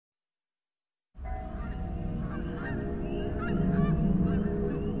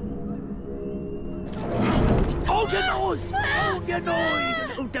Hold your noise! Hold your noise, you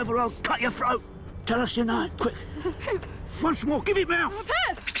little devil, I'll cut your throat! Tell us your name, quick. Pip. Once more, give it mouth!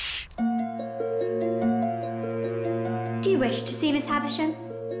 Pip! Do you wish to see Miss Havisham?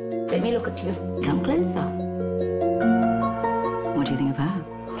 Let me look at you. Come closer. What do you think of her?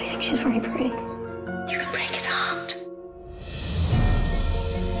 I think she's very pretty. You can break his heart.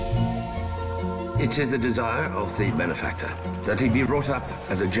 It is the desire of the benefactor that he be brought up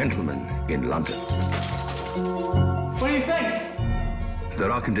as a gentleman in London. What do you think? There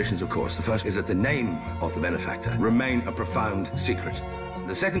are conditions, of course. The first is that the name of the benefactor remain a profound secret.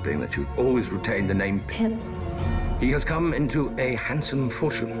 The second being that you always retain the name Pip. He has come into a handsome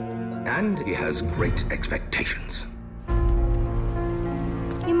fortune, and he has great expectations.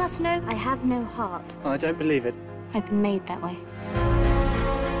 You must know I have no heart. I don't believe it. I've been made that way.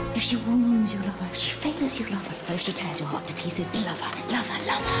 If she wounds your lover, if she favours your lover, or if she tears your heart to pieces, love her, love her,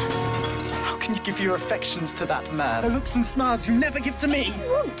 love her. How can you give your affections to that man? The looks and smiles you never give to me.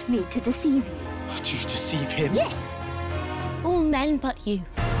 You want me to deceive you? Would you deceive him? Yes. All men but you.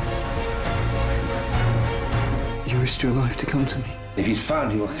 You risked your life to come to me. If he's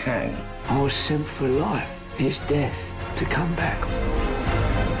found, he will hang. I was sent for life. It's death to come back.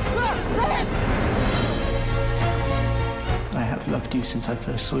 I have loved you since I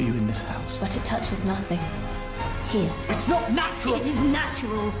first saw you in this house. But it touches nothing. Here. It's not natural! It is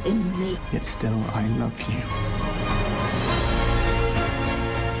natural in me. Yet still, I love you.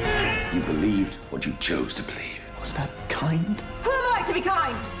 You believed what you chose to believe. Was that kind? Who am I to be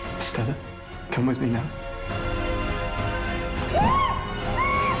kind? Stella, come with me now.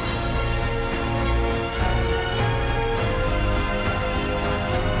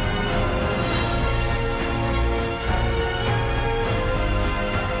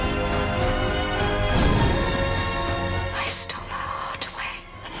 I stole her heart away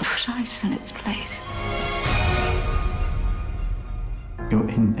and put ice in its place. You're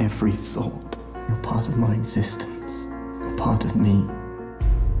in every thought. You're part of my existence. You're part of me.